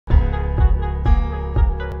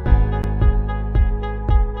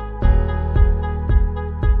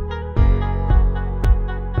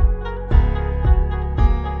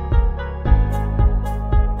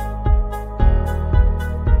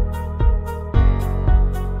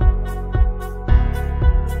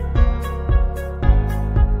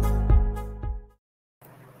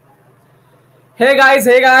Hey guys,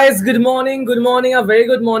 good morning, a very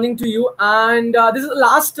good morning to you. And this is the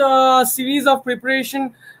last series of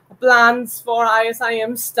preparation plans for ISI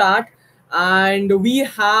MStat, and we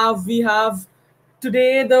have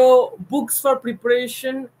today the books for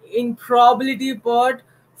preparation in probability part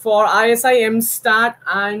for ISI MStat,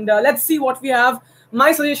 and let's see what we have.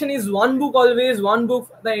 My suggestion is one book always, one book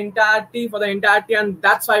for the entirety, and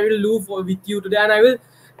that's why I will do with you today, and I will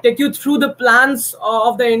take you through the plans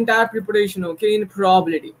of the entire preparation, okay, in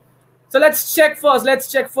probability. So let's check first,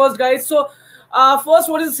 guys. So first,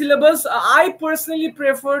 what is the syllabus? I personally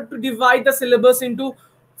prefer to divide the syllabus into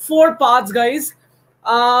 4 parts, guys.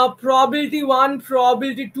 Probability 1,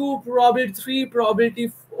 probability 2, probability 3,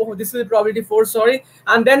 this is probability 4, sorry,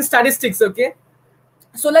 and then statistics, okay.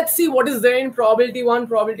 So let's see what is there in probability 1,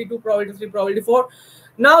 probability 2, probability 3, probability 4.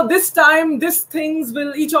 Now this time,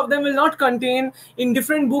 each of them will not contain in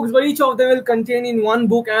different books, but each of them will contain in one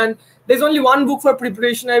book. And there's only one book for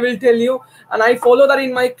preparation, I will tell you, and I follow that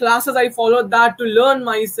in my classes. I follow that to learn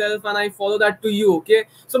myself, and I follow that to you, okay.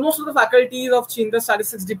 So most of the faculties of Cheenta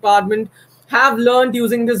Statistics Department have learned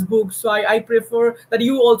using this book, so I prefer that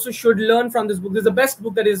you also should learn from this book. This is the best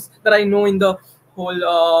book that I know in the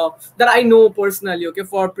whole that I know personally, okay,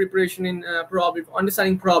 for preparation in probability,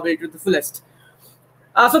 understanding probability to the fullest.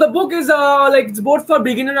 So the book is it's both for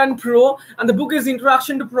beginner and pro, and the book is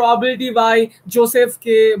Introduction to Probability by Joseph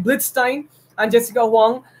K. Blitzstein and Jessica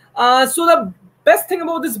Huang. So the best thing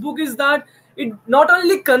about this book is that it not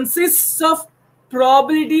only consists of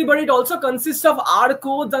probability, but it also consists of R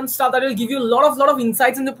codes and stuff that will give you a lot of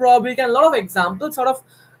insights into probability and a lot of examples, sort of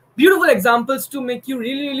beautiful examples to make you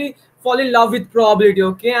really fall in love with probability,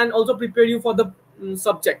 okay, and also prepare you for the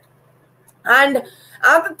subject. And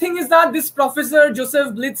the thing is that this professor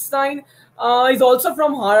Joseph Blitzstein is also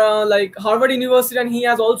from Harvard University, and he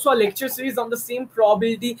has also a lecture series on the same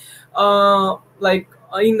probability in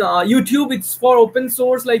YouTube. It's for open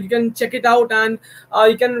source, like you can check it out, and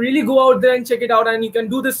you can really go out there and check it out, and you can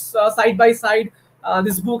do this side by side,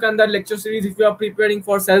 this book and that lecture series, if you are preparing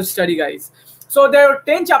for self-study, guys. So there are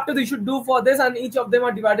 10 chapters you should do for this, and each of them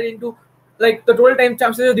are divided into, like, the total time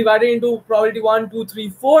chapters are divided into probability 1, 2, 3,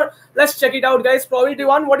 4. Let's check it out, guys. Probability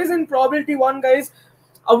 1. What is in probability 1, guys?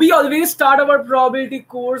 We always start our probability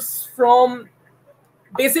course from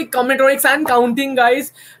basic combinatorics and counting,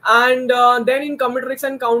 guys, and then in combinatorics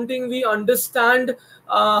and counting we understand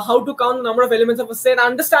how to count the number of elements of a set,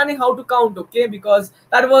 understanding how to count, okay, because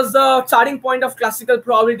that was the starting point of classical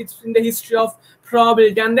probability in the history of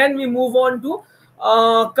probability. And then we move on to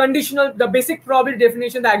the basic probability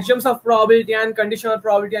definition, the axioms of probability, and conditional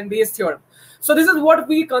probability and Bayes theorem. So this is what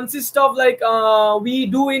we consist of, we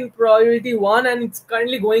do in probability 1, and it's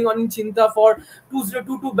currently going on in Cheenta for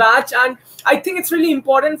 2022 batch. And I think it's really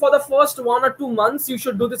important for the first 1 or 2 months you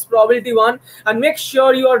should do this probability 1 and make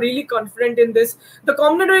sure you are really confident in this. The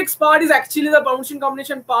combinatorics part is actually, the permutation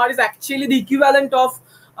combination part is actually the equivalent of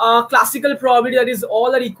classical probability, that is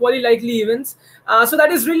all are equally likely events. So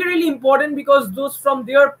that is really important, because those from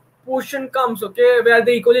their portion comes, okay, where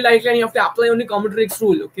they equally likely, and you have to apply only combinatorics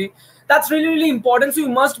rule, okay. That's really important. So you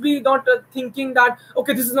must be not thinking that,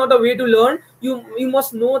 okay, this is not the way to learn. You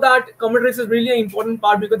must know that combinatorics is really an important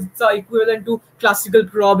part, because it's equivalent to classical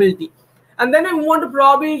probability. And then we move on to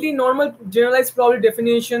probability, normal generalized probability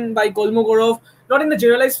definition by Kolmogorov, not in the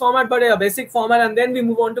generalized format, but a basic format. And then we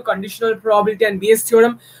move on to conditional probability and Bayes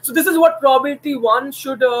theorem. So this is what probability 1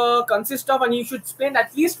 should consist of, and you should spend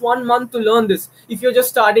at least 1 month to learn this if you're just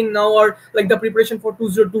starting now, or like the preparation for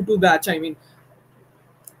 2022 batch, I mean,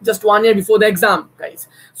 just 1 year before the exam, guys.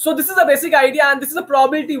 So this is a basic idea, and this is a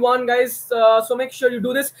probability 1, guys. So make sure you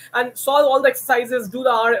do this and solve all the exercises, do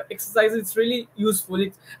the R exercises. It's really useful,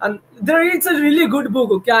 and it's a really good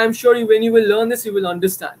book, okay. I'm sure when you will learn this, you will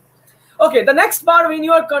understand. Okay, the next part, when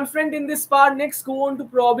you are confident in this part, next go on to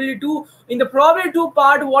probability 2. In the probability 2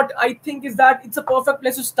 part, what I think is that it's a perfect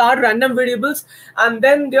place to start random variables, and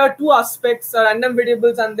then there are 2 aspects, random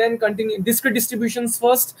variables and then continue discrete distributions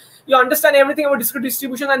first. You understand everything about discrete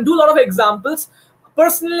distribution and do a lot of examples.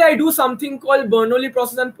 Personally, I do something called Bernoulli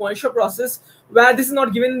process and Poisson process, where this is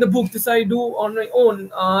not given in the book. This I do on my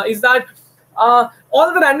own. Is that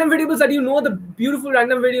all the random variables that you know, the beautiful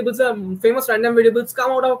random variables, famous random variables,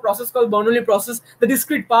 come out of a process called Bernoulli process, the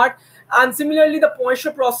discrete part. And similarly, the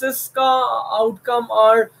Poisson process outcome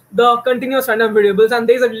are the continuous random variables, and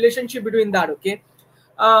there is a relationship between that, okay.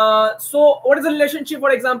 So what is the relationship?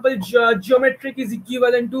 For example, geometric is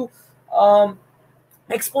equivalent to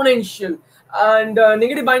exponential, and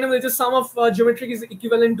negative binomial, which is sum of geometric, is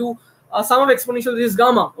equivalent to sum of exponential, which is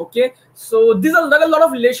gamma. Okay, so these are like a lot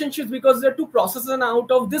of relationships, because there are two processes, and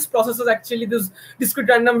out of this processes actually this discrete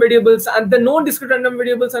random variables and the non-discrete random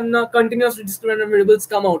variables and continuous discrete random variables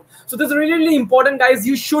come out. So this is really, really important, guys.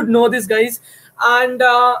 You should know this, guys. And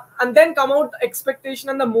then come out expectation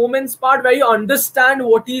and the moments part, where you understand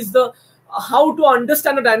what is the how to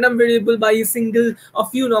understand a random variable by a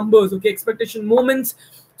few numbers. Okay, expectation, moments.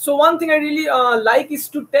 So one thing I really like is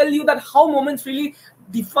to tell you that how moments really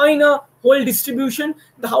define a whole distribution,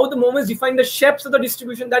 how the moments define the shapes of the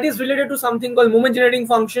distribution. That is related to something called moment generating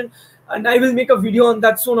function, and I will make a video on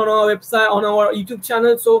that soon on our website, on our YouTube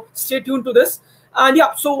channel. So stay tuned to this. And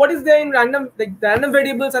yeah, so what is there in random, like the random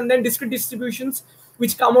variables and then discrete distributions,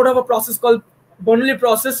 which come out of a process called Bernoulli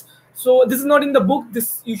process. So this is not in the book.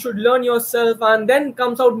 This you should learn yourself. And then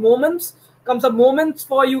comes up moments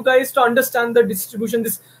for you guys to understand the distribution.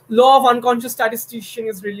 This law of unconscious statistician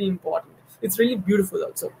is really important. It's really beautiful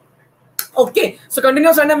also. Okay, so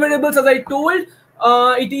continuous random variables, as I told,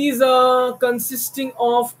 it is consisting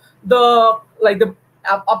of the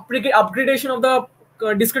upgradation of the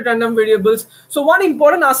discrete random variables. So one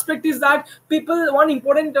important aspect is that one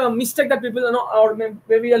important mistake that people, or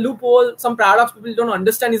maybe a loophole, some paradox people don't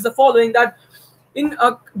understand, is the following: that in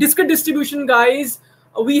discrete distribution, guys,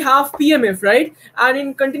 we have PMF, right? And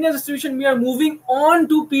in continuous distribution, we are moving on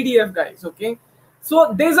to PDF, guys. Okay,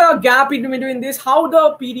 so there's a gap in between this, how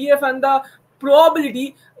the PDF and the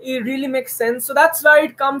probability, it really makes sense. So that's why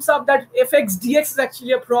it comes up that fx dx is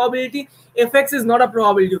actually a probability, fx is not a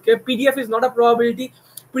probability. Okay, PDF is not a probability,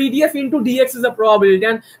 PDF into dx is a probability.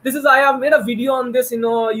 And this is, I have made a video on this in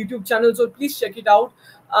our YouTube channel, so please check it out.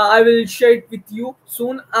 I will share it with you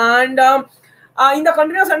soon. And in the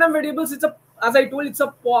continuous random variables, it's a, as I told, it's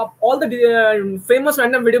a all the famous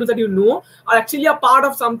random variables that you know are actually a part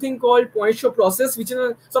of something called Poincare process, which is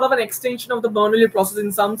a sort of an extension of the Bernoulli process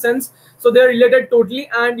in some sense. So they're related totally,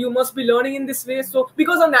 and you must be learning in this way. So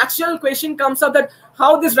because a natural question comes up that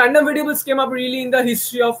how these random variables came up really in the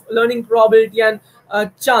history of learning probability and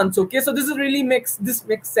chance. Okay, so this is really makes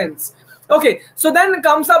sense. Okay, so then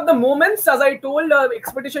comes up the moments. As I told,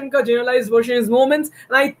 expectation ka generalized version is moments,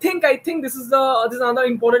 and I think this is another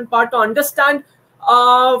important part to understand,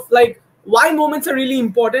 like why moments are really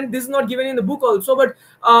important. This is not given in the book also, but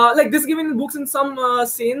like this is given in books in some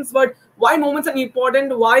sense. But why moments are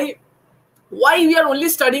important? Why we are only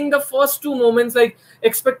studying the first two moments, like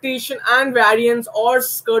expectation and variance, or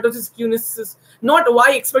kurtosis, skewness, not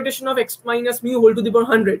why expectation of x minus mu whole to the power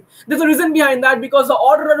 100. There's a reason behind that, because the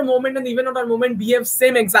odd order moment and the even order moment behave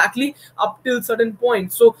same exactly up till certain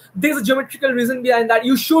point. So there's a geometrical reason behind that.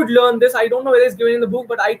 You should learn this. I don't know whether it's given in the book,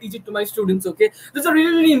 but I teach it to my students. Okay, this is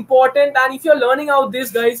really, really important. And if you're learning out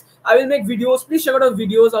this, guys, I will make videos. Please check out our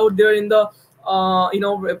videos out there in the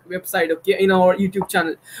website, okay, in our YouTube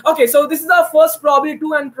channel. Okay, so this is our first probability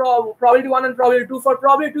 2 and probability 1 and probability 2. For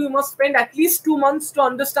probability 2, you must spend at least 2 months to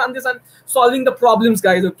understand this and solving the problems,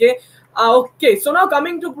 guys. Okay, okay, so now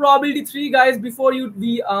coming to probability 3, guys, before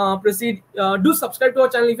we proceed, do subscribe to our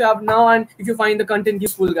channel if you have now, and if you find the content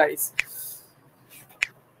useful, guys.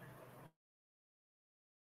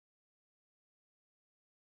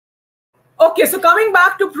 Okay, so coming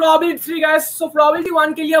back to probability 3, guys. So probability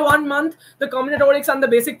 1 ke liye 1 month, the combinatorics and the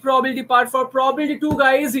basic probability part. For probability 2,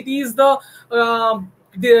 guys, it is the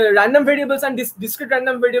random variables and discrete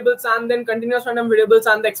random variables, and then continuous random variables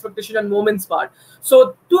and the expectation and moments part.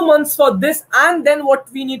 So 2 months for this, and then what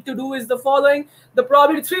we need to do is the following: the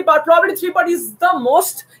probability 3 part. Probability 3 part is the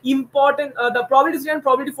most important. The probability 3 and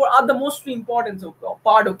probability 4 are the most important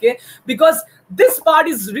part. Okay, because this part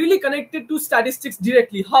is really connected to statistics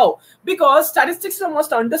directly. How? Because statistics, you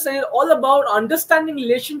must understand, all about understanding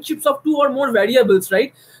relationships of 2 or more variables,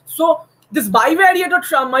 right? So this bivariate or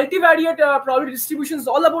multivariate probability distribution is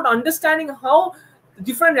all about understanding how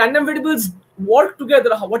different random variables work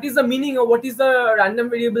together. What is the meaning, or what is the random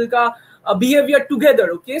variable ka behavior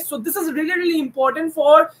together? Okay, so this is really, really important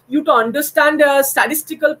for you to understand the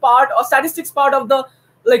statistical part or statistics part of the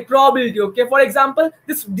like probability. Okay, for example,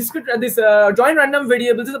 this joint random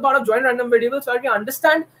variables is a part of joint random variables, where we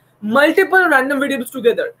understand multiple random variables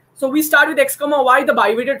together. So we start with x comma y, the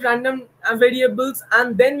bivariate random variables,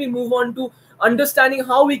 and then we move on to understanding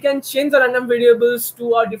how we can change the random variables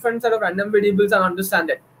to a different set of random variables and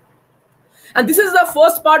understand it. And this is the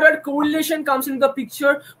first part where correlation comes into the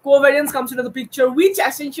picture, covariance comes into the picture, which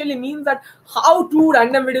essentially means that how two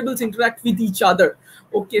random variables interact with each other.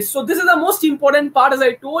 Okay, so this is the most important part, as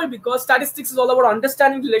I told, because statistics is all about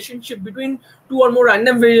understanding relationship between two or more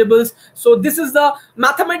random variables. So this is the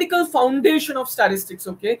mathematical foundation of statistics.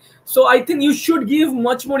 Okay, so I think you should give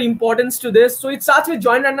much more importance to this. So it starts with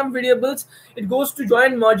joint random variables, it goes to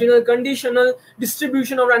joint marginal, conditional,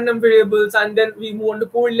 distribution of random variables, and then we move on to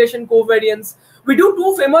correlation, covariance. We do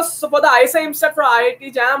two famous, so for the ISI MStat for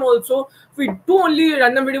IIT JAM also, we two only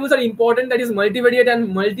random variables are important, that is multivariate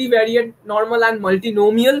and multivariate, normal and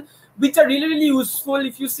multinomial, which are really useful.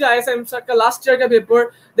 If you see ISI MStat last year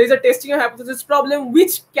paper, there is a testing and hypothesis problem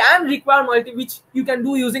which can require which you can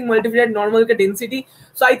do using multivariate normal density.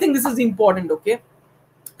 So I think this is important. Okay,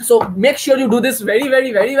 so make sure you do this very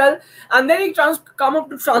well, and then you come up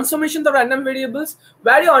to transformations of random variables,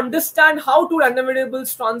 where you understand how two random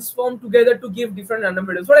variables transform together to give different random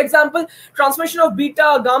variables. For example, transformation of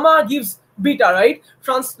beta gamma gives beta, right?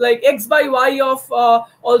 Like x by y of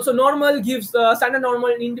also normal gives standard normal,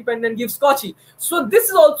 independent gives Cauchy. So this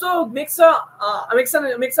is also makes a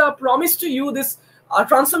promise to you. This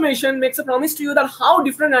transformation makes a promise to you that how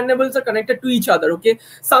different random variables are connected to each other. Okay,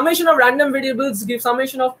 summation of random variables gives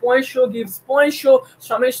summation of point show gives point show,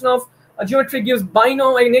 summation of geometry gives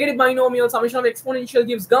binomial, negative binomial, summation of exponential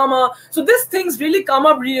gives gamma. So these things really come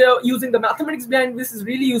up using the mathematics behind this is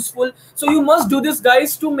really useful. So you must do this,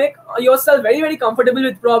 guys, to make yourself very comfortable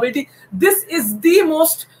with probability. This is the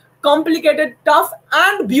most complicated, tough,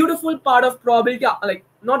 and beautiful part of probability. Like,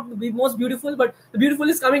 not the most beautiful, but the beautiful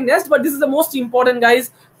is coming next. But this is the most important,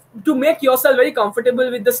 guys, to make yourself very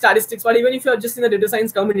comfortable with the statistics, or even if you're just in the data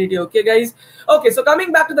science community. Okay, guys. Okay, so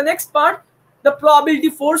coming back to the next part, the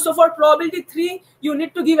probability 4. So for probability 3, you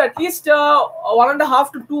need to give at least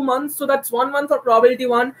 1.5 to 2 months. So that's 1 month for probability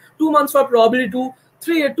 1, 2 months for probability 2,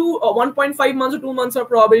 1.5 months or 2 months for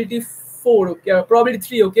probability 4. Okay, probability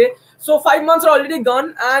 3. Okay, so 5 months are already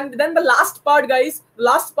gone, and then the last part, guys,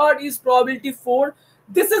 last part is probability 4.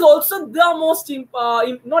 This is also the most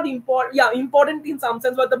important in some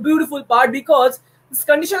sense, but the beautiful part, because this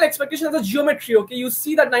conditional expectation is a geometry. Okay, you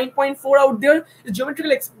see that 9.4 out there is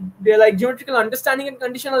geometrical. They're like geometrical understanding and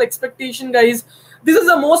conditional expectation, guys. This is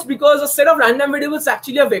the most, because a set of random variables is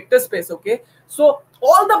actually a vector space. Okay, so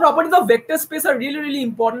all the properties of vector space are really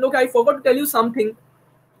important. Okay, I forgot to tell you something.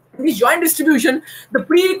 In the joint distribution, the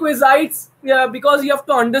prerequisites, because you have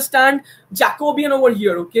to understand Jacobian over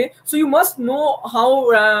here. Okay, so you must know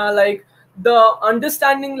how like the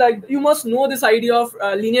understanding, like you must know this idea of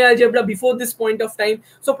linear algebra before this point of time.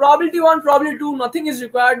 So probability 1, probability 2, nothing is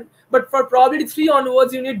required, but for probability 3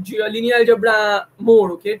 onwards, you need linear algebra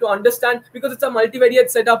more. Okay, to understand, because it's a multivariate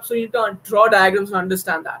setup, so you need to draw diagrams to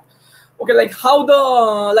understand that. Okay, like how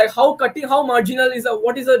how marginal is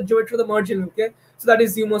what is the geometry of the margin. Okay, so that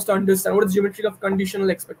is, you must understand what is geometry of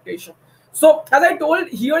conditional expectation. So as I told,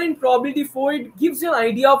 here in probability 4, it gives you an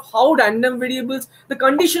idea of how random variables, the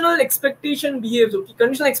conditional expectation behaves. Okay,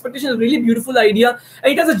 conditional expectation is a really beautiful idea,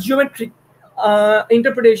 and it has a geometric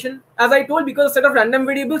interpretation, as I told, because a set of random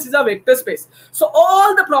variables is a vector space. So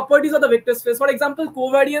all the properties of the vector space, for example,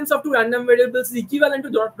 covariance of two random variables is equivalent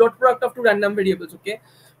to dot product of two random variables. Okay,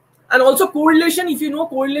 and also correlation, if you know,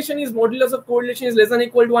 correlation is modulus of correlation is less than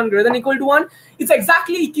equal to 1, greater than equal to 1. It's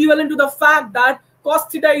exactly equivalent to the fact that cos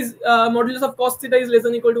theta is modulus of cos theta is less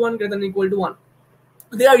than equal to 1, greater than equal to 1.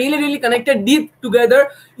 They are really connected deep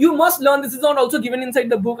together. You must learn. This is not also given inside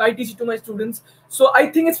the book. I teach it to my students. So I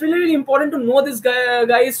think it's really important to know this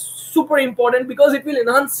guy is super important, because it will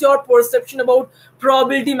enhance your perception about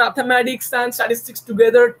probability, mathematics, and statistics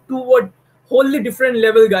together toward wholly different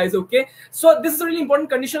level, guys. Okay, so this is really important.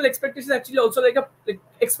 Conditional expectation is actually also like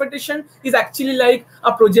expectation is actually like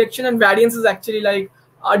a projection, and variance is actually like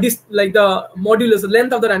like the modulus, the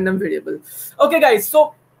length of the random variable. Okay, guys,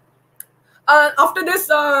 so after this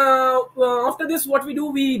what we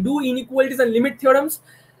do inequalities and limit theorems.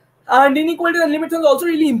 And inequalities and limit theorems is also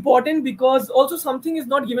really important, because also something is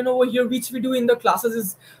not given over here, which we do in the classes,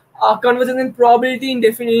 is conversion in probability in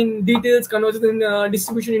details, conversion in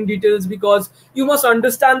distribution in details, because you must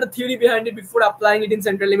understand the theory behind it before applying it in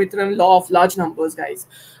central limit theorem, law of large numbers, guys.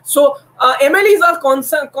 So MLEs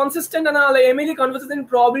are consistent, and like MLE converts in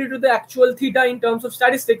probability to the actual theta in terms of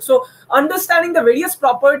statistics. So understanding the various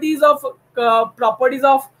properties of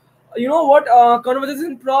convergence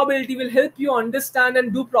in probability will help you understand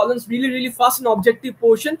and do problems really fast in objective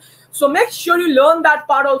portion. So make sure you learn that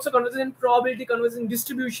part also, convergence in probability, convergence in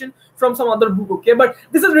distribution, from some other book. Okay, but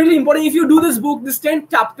this is really important. If you do this book, this 10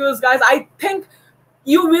 chapters, guys, I think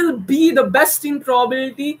you will be the best in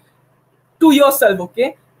probability to yourself.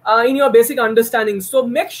 Okay, in your basic understanding. So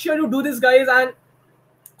make sure you do this, guys. And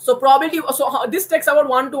so probability, so this takes about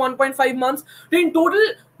 1 to 1.5 months. In total,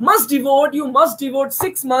 you must devote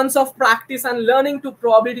 6 months of practice and learning to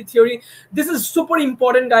probability theory. This is super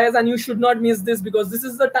important, guys, and you should not miss this, because this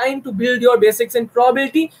is the time to build your basics in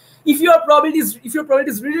probability. If your probability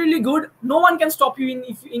is really, really good, no one can stop you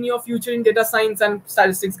in your future in data science and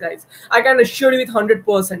statistics, guys. I can assure you with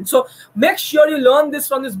 100%. So make sure you learn this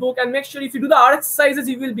from this book, and make sure if you do the R exercises,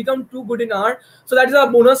 you will become too good in R. So that is a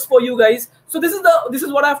bonus for you guys. So this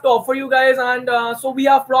is what I have to offer you guys. And so we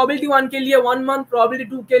have probability 1 ke liye 1 month,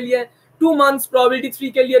 probability 2 ke liye 2 months, probability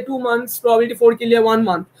 3 ke liye 2 months, probability 4 ke liye 1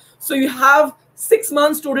 month. So you have 6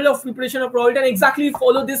 months total of preparation of probability, and exactly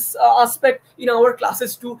follow this aspect in our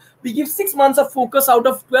classes too. We give 6 months of focus out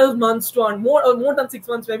of 12 months to earn more than 6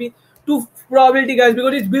 months maybe to probability, guys,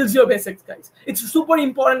 because it builds your basics, guys. It's super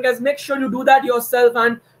important, guys. Make sure you do that yourself,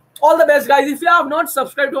 and all the best, guys. If you have not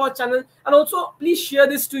subscribed to our channel, and also please share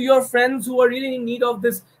this to your friends who are really in need of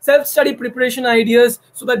this self-study preparation ideas,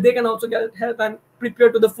 so that they can also get help and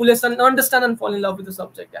prepare to the fullest and understand and fall in love with the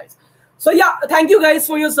subject, guys. So yeah, thank you guys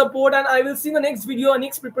for your support, and I will see the next video,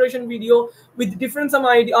 next preparation video with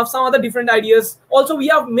some other different ideas. Also, we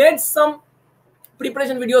have made some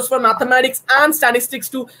preparation videos for mathematics and statistics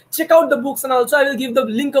to check out the books, and also I will give the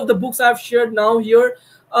link of the books I have shared now here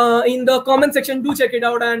in the comment section. Do check it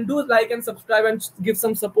out, and do like and subscribe and give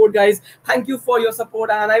some support, guys. Thank you for your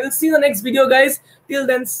support, and I will see you in the next video, guys. Till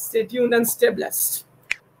then, stay tuned and stay blessed.